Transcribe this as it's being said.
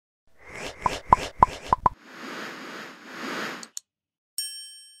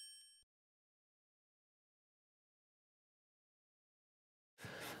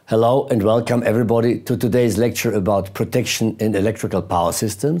Hello and welcome everybody to today's lecture about protection in electrical power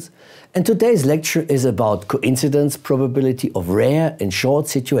systems. And today's lecture is about coincidence probability of rare and short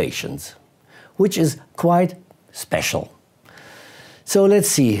situations, which is quite special. So let's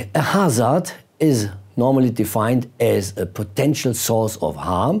see, a hazard is normally defined as a potential source of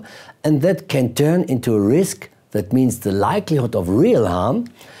harm, and that can turn into a risk. That means the likelihood of real harm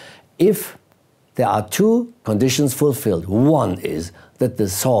if there are two conditions fulfilled. One is that the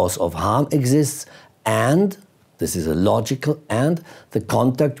source of harm exists and, this is a logical, and the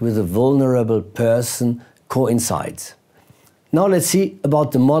contact with a vulnerable person coincides. Now let's see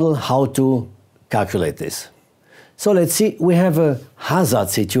about the model, how to calculate this. So let's see, we have a hazard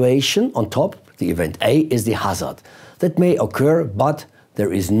situation on top. The event A is the hazard. That may occur, but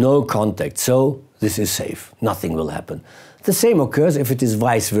there is no contact, so this is safe. Nothing will happen. The same occurs if it is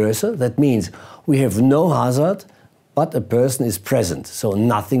vice versa. That means we have no hazard, but a person is present, so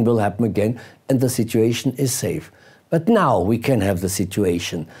nothing will happen again, and the situation is safe. But now we can have the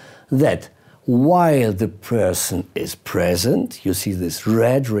situation that while the person is present, you see this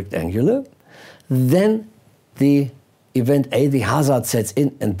red rectangular, then the event A, the hazard, sets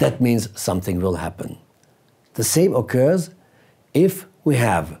in, and that means something will happen. The same occurs if we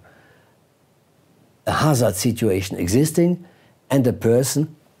have a hazard situation existing and a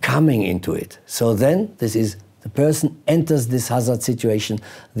person coming into it. So then this is the person enters this hazard situation.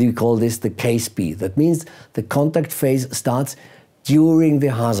 We call this the case B. That means the contact phase starts during the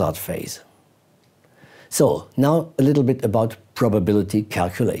hazard phase. So now a little bit about probability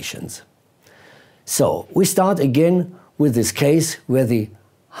calculations. So we start again with this case where the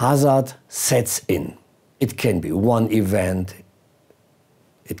hazard sets in. It can be one event,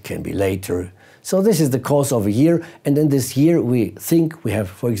 it can be later. So this is the course of a year, and in this year we think we have,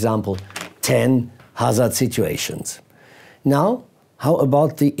 for example, 10 hazard situations. Now, how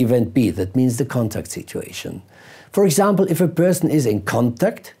about the event B? That means the contact situation. For example, if a person is in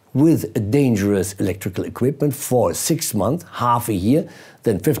contact with a dangerous electrical equipment for 6 months, half a year,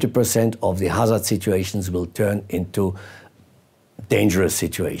 then 50% of the hazard situations will turn into dangerous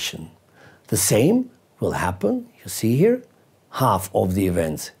situation. The same will happen, you see here, half of the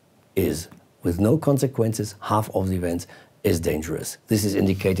events is with no consequences, half of the events is dangerous. This is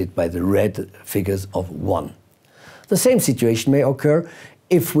indicated by the red figures of 1. The same situation may occur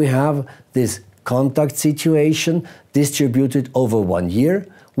if we have this contact situation distributed over 1 year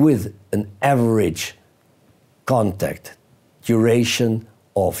with an average contact duration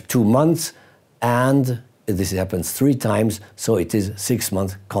of 2 months, and this happens 3 times, so it is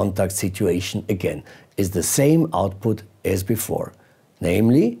 6-month contact situation again. Is the same output as before.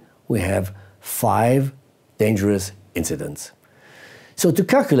 Namely, we have 5 dangerous incidents. So to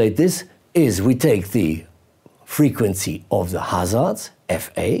calculate this is we take the frequency of the hazards,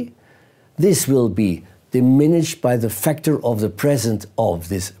 Fa. This will be diminished by the factor of the presence of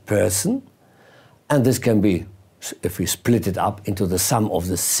this person. And this can be, if we split it up into the sum of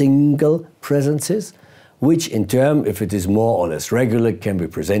the single presences, which in turn, if it is more or less regular, can be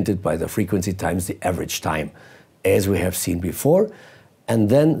presented by the frequency times the average time, as we have seen before. And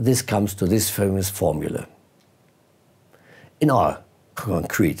then this comes to this famous formula. In our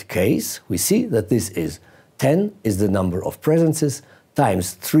concrete case, we see that this is 10 is the number of presences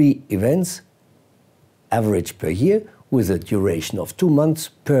times 3 events, average per year, with a duration of 2 months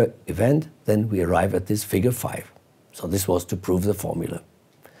per event. Then we arrive at this figure 5. So this was to prove the formula.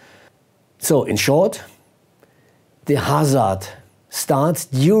 So in short, the hazard starts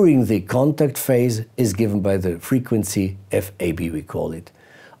during the contact phase is given by the frequency FAB, we call it.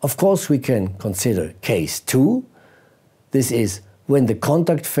 Of course, we can consider case 2. This is when the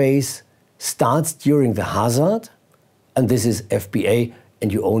contact phase starts during the hazard, and this is FBA,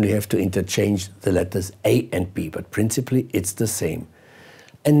 and you only have to interchange the letters A and B, but principally it's the same.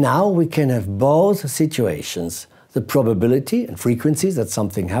 And now we can have both situations. The probability and frequencies that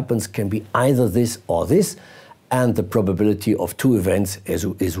something happens can be either this or this, and the probability of 2 events, as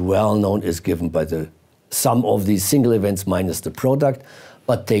is well known, is given by the sum of these single events minus the product,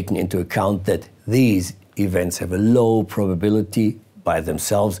 but taking into account that these events have a low probability by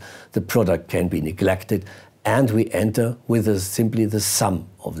themselves, the product can be neglected, and we enter with simply the sum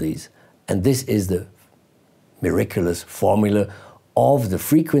of these. And this is the miraculous formula of the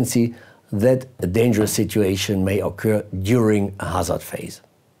frequency that a dangerous situation may occur during a hazard phase.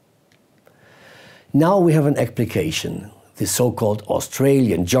 Now we have an application, the so-called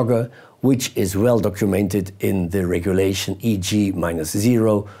Australian jogger, which is well documented in the regulation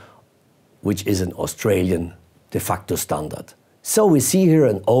EG-0, which is an Australian de facto standard. So we see here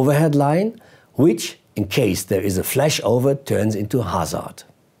an overhead line, which, in case there is a flashover, turns into hazard.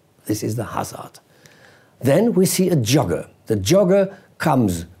 This is the hazard. Then we see a jogger. The jogger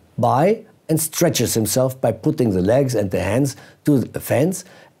comes by and stretches himself by putting the legs and the hands to the fence,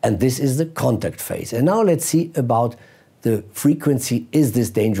 and this is the contact phase. And now let's see about the frequency. Is this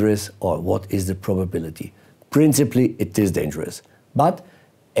dangerous, or what is the probability? Principally, it is dangerous. But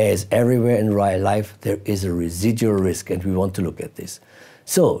as everywhere in real life, there is a residual risk, and we want to look at this.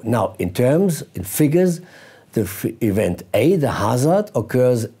 So now in figures, the event A, the hazard,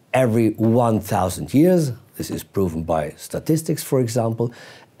 occurs every 1,000 years. This is proven by statistics, for example,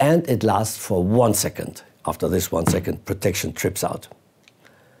 and it lasts for 1 second. After this 1 second, protection trips out.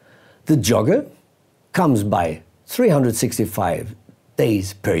 The jogger comes by 365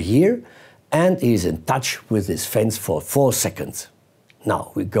 days per year and is in touch with this fence for 4 seconds.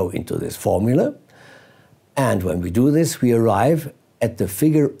 Now we go into this formula, and when we do this, we arrive at the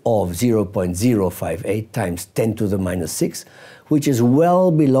figure of 0.058 times 10 to the minus 6, which is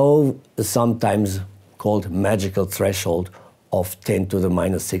well below the sometimes called magical threshold of 10 to the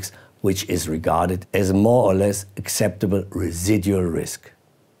minus 6, which is regarded as more or less acceptable residual risk.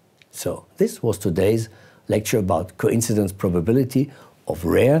 So this was today's lecture about coincidence probability of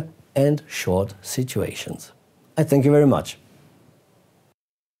rare and short situations. I thank you very much.